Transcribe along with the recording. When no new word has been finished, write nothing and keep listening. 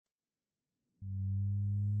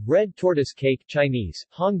Red tortoise cake Chinese,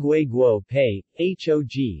 Hongui Guo Pei,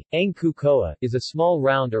 Hog, Ang Ku Koa, is a small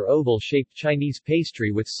round or oval-shaped Chinese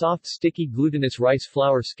pastry with soft sticky glutinous rice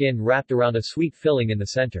flour skin wrapped around a sweet filling in the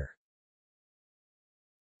center.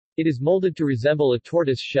 It is molded to resemble a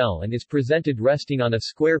tortoise shell and is presented resting on a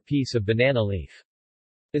square piece of banana leaf.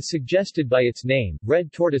 As suggested by its name,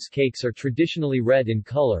 red tortoise cakes are traditionally red in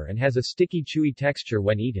color and has a sticky chewy texture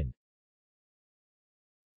when eaten.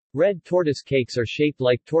 Red tortoise cakes are shaped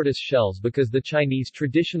like tortoise shells because the Chinese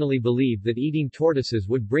traditionally believed that eating tortoises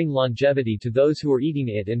would bring longevity to those who are eating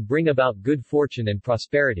it and bring about good fortune and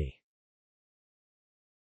prosperity.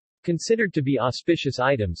 Considered to be auspicious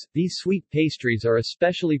items, these sweet pastries are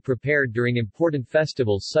especially prepared during important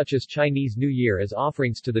festivals such as Chinese New Year as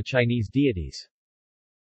offerings to the Chinese deities.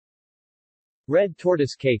 Red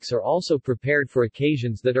tortoise cakes are also prepared for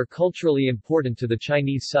occasions that are culturally important to the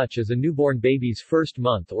Chinese, such as a newborn baby's first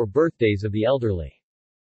month or birthdays of the elderly.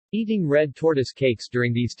 Eating red tortoise cakes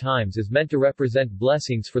during these times is meant to represent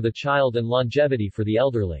blessings for the child and longevity for the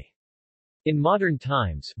elderly. In modern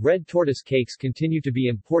times, red tortoise cakes continue to be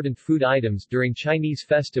important food items during Chinese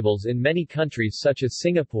festivals in many countries such as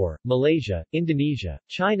Singapore, Malaysia, Indonesia,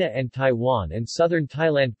 China and Taiwan, and southern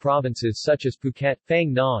Thailand provinces such as Phuket,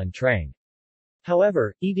 Phang Nga and Trang.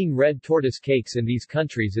 However, eating red tortoise cakes in these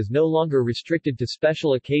countries is no longer restricted to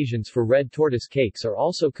special occasions, for red tortoise cakes are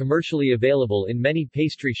also commercially available in many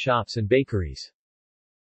pastry shops and bakeries.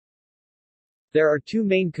 There are two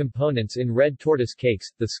main components in red tortoise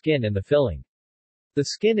cakes, the skin and the filling. The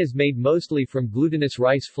skin is made mostly from glutinous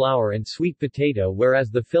rice flour and sweet potato, whereas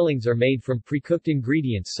the fillings are made from pre-cooked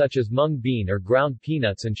ingredients such as mung bean or ground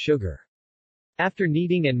peanuts and sugar. After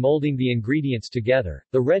kneading and molding the ingredients together,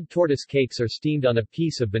 the red tortoise cakes are steamed on a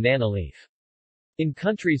piece of banana leaf. In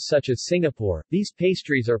countries such as Singapore, these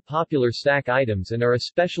pastries are popular snack items and are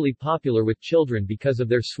especially popular with children because of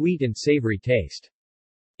their sweet and savory taste.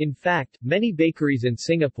 In fact, many bakeries in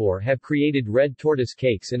Singapore have created red tortoise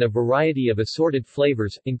cakes in a variety of assorted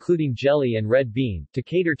flavors, including jelly and red bean, to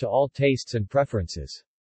cater to all tastes and preferences.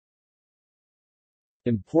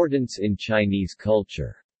 Importance in Chinese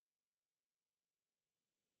culture.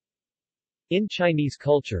 In Chinese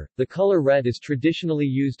culture, the color red is traditionally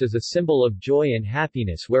used as a symbol of joy and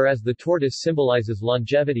happiness, whereas the tortoise symbolizes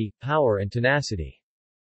longevity, power and tenacity.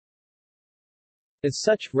 As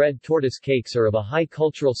such, red tortoise cakes are of a high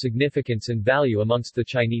cultural significance and value amongst the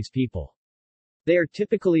Chinese people. They are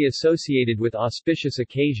typically associated with auspicious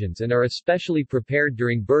occasions and are especially prepared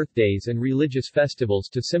during birthdays and religious festivals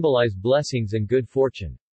to symbolize blessings and good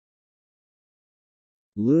fortune.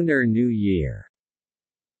 Lunar New Year.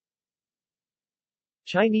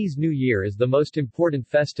 Chinese New Year is the most important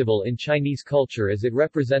festival in Chinese culture as it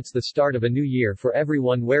represents the start of a new year for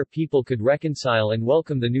everyone, where people could reconcile and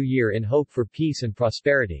welcome the new year in hope for peace and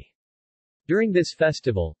prosperity. During this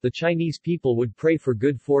festival, the Chinese people would pray for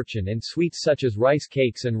good fortune, and sweets such as rice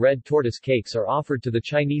cakes and red tortoise cakes are offered to the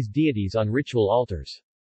Chinese deities on ritual altars.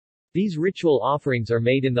 These ritual offerings are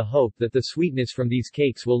made in the hope that the sweetness from these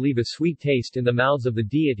cakes will leave a sweet taste in the mouths of the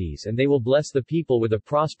deities and they will bless the people with a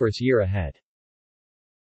prosperous year ahead.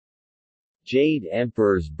 Jade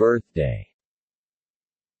Emperor's birthday.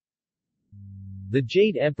 The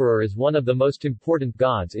Jade Emperor is one of the most important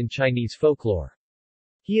gods in Chinese folklore.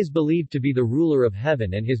 He is believed to be the ruler of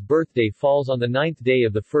heaven, and his birthday falls on the 9th day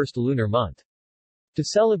of the first lunar month. To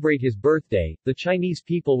celebrate his birthday, the Chinese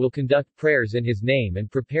people will conduct prayers in his name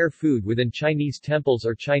and prepare food within Chinese temples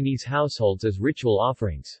or Chinese households as ritual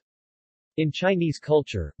offerings. In Chinese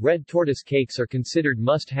culture, red tortoise cakes are considered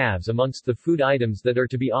must-haves amongst the food items that are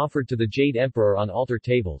to be offered to the Jade Emperor on altar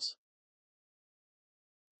tables.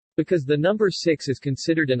 Because the number 6 is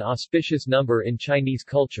considered an auspicious number in Chinese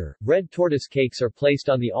culture, red tortoise cakes are placed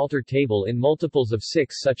on the altar table in multiples of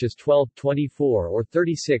 6, such as 12, 24 or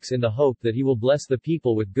 36, in the hope that he will bless the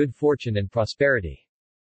people with good fortune and prosperity.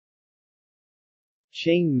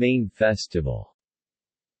 Qingming Festival.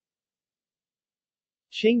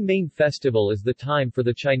 Qingming Festival is the time for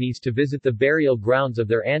the Chinese to visit the burial grounds of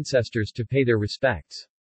their ancestors to pay their respects.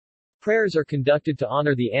 Prayers are conducted to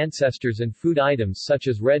honor the ancestors, and food items such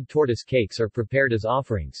as red tortoise cakes are prepared as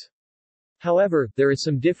offerings. However, there is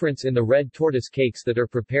some difference in the red tortoise cakes that are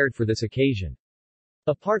prepared for this occasion.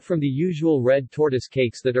 Apart from the usual red tortoise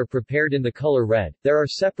cakes that are prepared in the color red, there are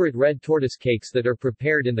separate red tortoise cakes that are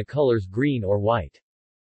prepared in the colors green or white.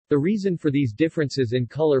 The reason for these differences in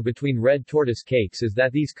color between red tortoise cakes is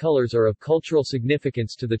that these colors are of cultural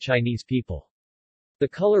significance to the Chinese people. The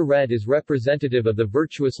color red is representative of the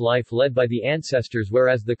virtuous life led by the ancestors,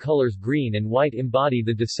 whereas the colors green and white embody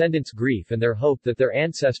the descendants' grief and their hope that their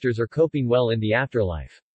ancestors are coping well in the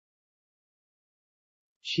afterlife.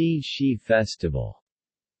 Qi Festival.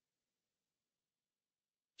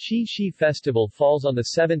 Qi Festival falls on the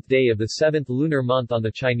 7th day of the 7th lunar month on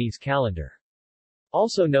the Chinese calendar.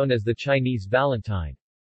 Also known as the Chinese Valentine's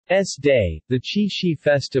Day, the Qi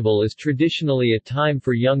Festival is traditionally a time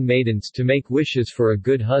for young maidens to make wishes for a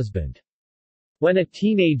good husband. When a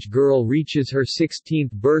teenage girl reaches her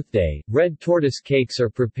 16th birthday, red tortoise cakes are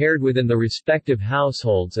prepared within the respective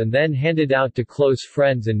households and then handed out to close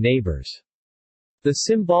friends and neighbors. The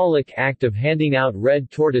symbolic act of handing out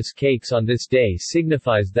red tortoise cakes on this day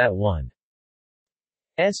signifies that one's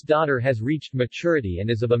daughter has reached maturity and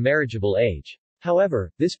is of a marriageable age.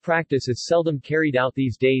 However, this practice is seldom carried out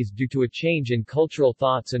these days due to a change in cultural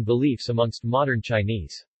thoughts and beliefs amongst modern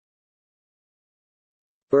Chinese.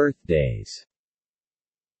 Birthdays.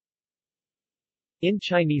 In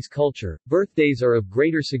Chinese culture, birthdays are of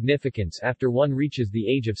greater significance after one reaches the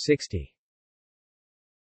age of 60.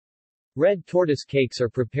 Red tortoise cakes are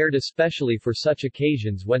prepared especially for such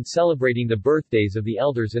occasions when celebrating the birthdays of the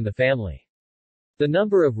elders in the family. The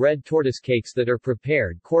number of red tortoise cakes that are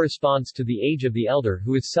prepared corresponds to the age of the elder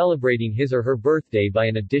who is celebrating his or her birthday by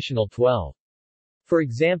an additional 12. For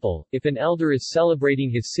example, if an elder is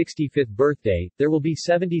celebrating his 65th birthday, there will be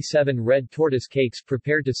 77 red tortoise cakes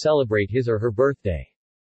prepared to celebrate his or her birthday.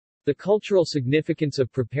 The cultural significance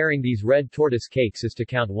of preparing these red tortoise cakes is to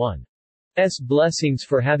count one's blessings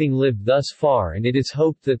for having lived thus far, and it is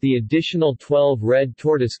hoped that the additional 12 red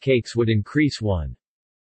tortoise cakes would increase one's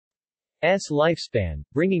lifespan,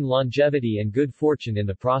 bringing longevity and good fortune in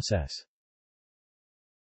the process.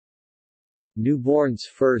 Newborn's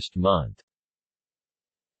first month.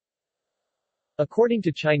 According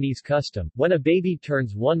to Chinese custom, when a baby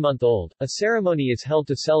turns 1 month old, a ceremony is held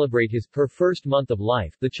to celebrate his first month of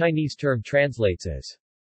life. The Chinese term translates as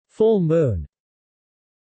full moon.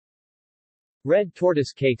 Red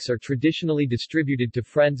tortoise cakes are traditionally distributed to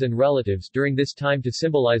friends and relatives during this time to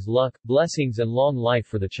symbolize luck, blessings and long life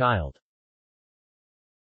for the child.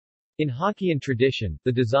 In Hokkien tradition,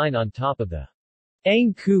 the design on top of the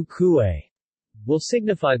Ang Ku Kue will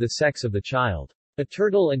signify the sex of the child. A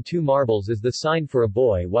turtle and 2 marbles is the sign for a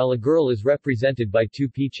boy, while a girl is represented by 2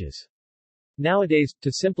 peaches. Nowadays,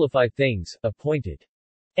 to simplify things, a pointed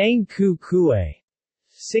Ang Ku Kue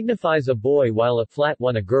signifies a boy while a flat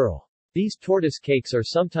one a girl. These tortoise cakes are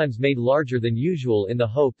sometimes made larger than usual in the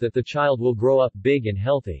hope that the child will grow up big and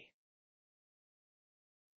healthy.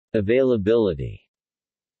 Availability.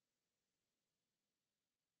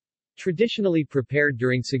 Traditionally prepared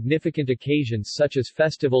during significant occasions such as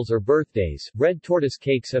festivals or birthdays, red tortoise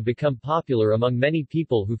cakes have become popular among many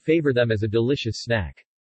people who favor them as a delicious snack.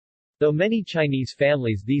 Though many Chinese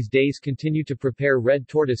families these days continue to prepare red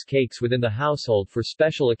tortoise cakes within the household for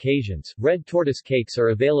special occasions, red tortoise cakes are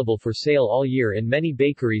available for sale all year in many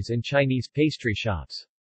bakeries and Chinese pastry shops.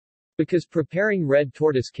 Because preparing red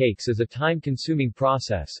tortoise cakes is a time-consuming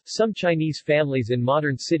process, some Chinese families in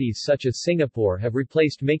modern cities such as Singapore have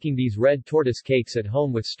replaced making these red tortoise cakes at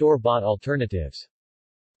home with store-bought alternatives.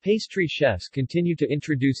 Pastry chefs continue to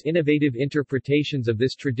introduce innovative interpretations of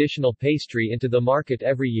this traditional pastry into the market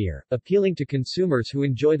every year, appealing to consumers who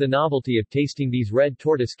enjoy the novelty of tasting these red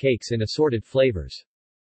tortoise cakes in assorted flavors.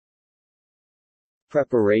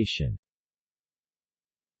 Preparation.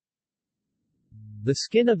 The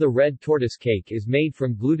skin of the red tortoise cake is made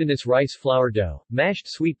from glutinous rice flour dough, mashed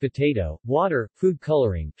sweet potato, water, food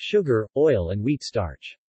coloring, sugar, oil and wheat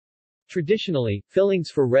starch. Traditionally,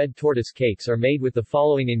 fillings for red tortoise cakes are made with the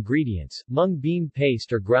following ingredients: mung bean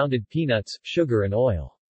paste or grounded peanuts, sugar and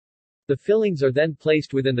oil. The fillings are then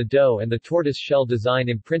placed within the dough and the tortoise shell design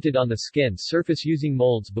imprinted on the skin surface using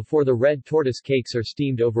molds before the red tortoise cakes are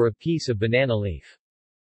steamed over a piece of banana leaf.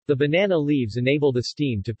 The banana leaves enable the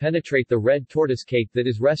steam to penetrate the red tortoise cake that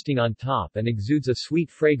is resting on top and exudes a sweet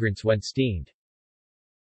fragrance when steamed.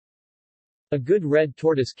 A good red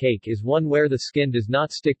tortoise cake is one where the skin does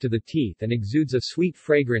not stick to the teeth and exudes a sweet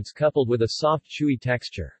fragrance coupled with a soft chewy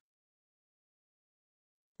texture.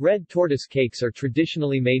 Red tortoise cakes are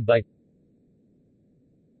traditionally made by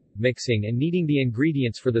mixing and kneading the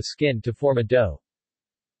ingredients for the skin to form a dough.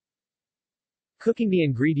 Cooking the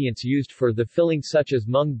ingredients used for the filling such as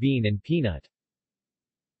mung bean and peanut.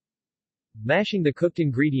 Mashing the cooked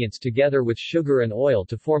ingredients together with sugar and oil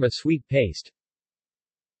to form a sweet paste.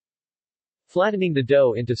 Flattening the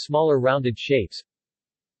dough into smaller rounded shapes.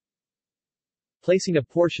 Placing a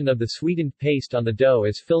portion of the sweetened paste on the dough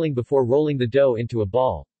as filling before rolling the dough into a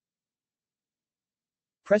ball.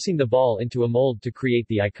 Pressing the ball into a mold to create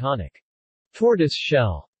the iconic tortoise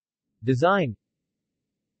shell design.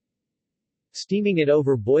 Steaming it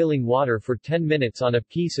over boiling water for 10 minutes on a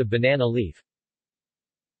piece of banana leaf.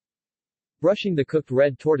 brushing the cooked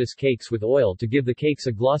red tortoise cakes with oil to give the cakes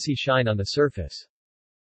a glossy shine on the surface.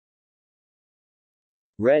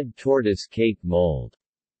 Red tortoise cake mold.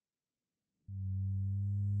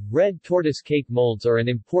 Red tortoise cake molds are an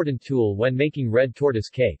important tool when making red tortoise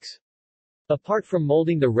cakes. Apart from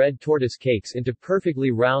molding the red tortoise cakes into perfectly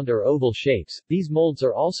round or oval shapes, these molds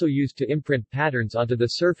are also used to imprint patterns onto the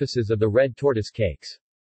surfaces of the red tortoise cakes.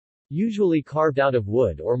 Usually carved out of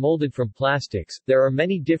wood or molded from plastics, there are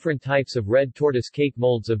many different types of red tortoise cake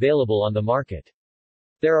molds available on the market.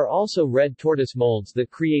 There are also red tortoise molds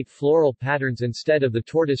that create floral patterns instead of the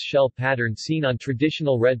tortoise shell pattern seen on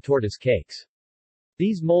traditional red tortoise cakes.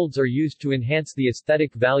 These molds are used to enhance the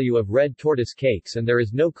aesthetic value of red tortoise cakes, and there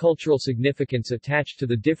is no cultural significance attached to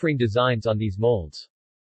the differing designs on these molds.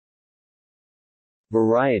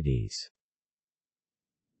 Varieties.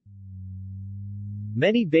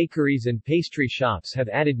 Many bakeries and pastry shops have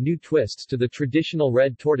added new twists to the traditional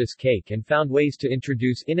red tortoise cake and found ways to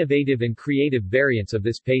introduce innovative and creative variants of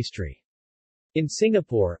this pastry. In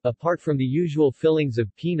Singapore, apart from the usual fillings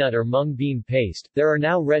of peanut or mung bean paste, there are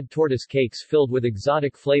now red tortoise cakes filled with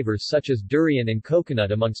exotic flavors such as durian and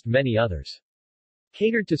coconut amongst many others.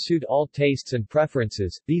 Catered to suit all tastes and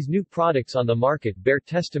preferences, these new products on the market bear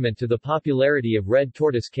testament to the popularity of red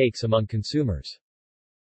tortoise cakes among consumers.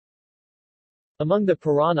 Among the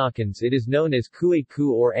Peranakans it is known as kueh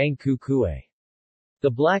ku or ang ku kueh. The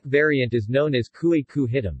black variant is known as kueh ku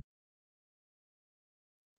hitam.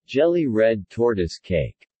 Jelly red tortoise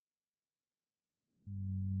cake.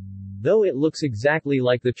 Though it looks exactly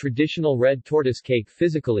like the traditional red tortoise cake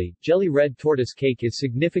physically, jelly red tortoise cake is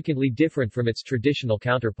significantly different from its traditional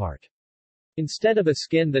counterpart. Instead of a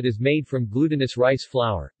skin that is made from glutinous rice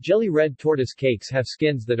flour, jelly red tortoise cakes have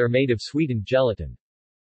skins that are made of sweetened gelatin.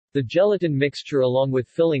 The gelatin mixture along with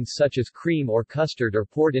fillings such as cream or custard are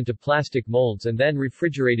poured into plastic molds and then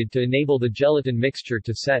refrigerated to enable the gelatin mixture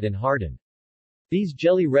to set and harden. These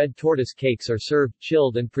jelly red tortoise cakes are served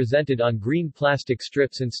chilled and presented on green plastic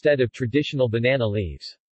strips instead of traditional banana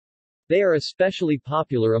leaves. They are especially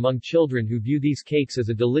popular among children who view these cakes as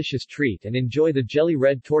a delicious treat and enjoy the jelly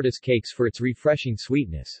red tortoise cakes for its refreshing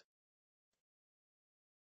sweetness.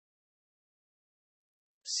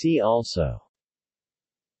 See also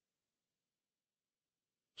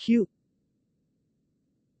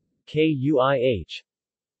Kuih.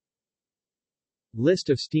 List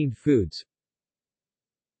of steamed foods.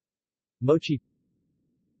 Mochi.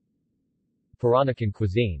 Peranakan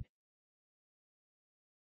cuisine.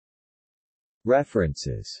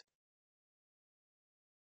 References.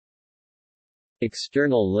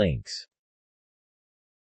 External links.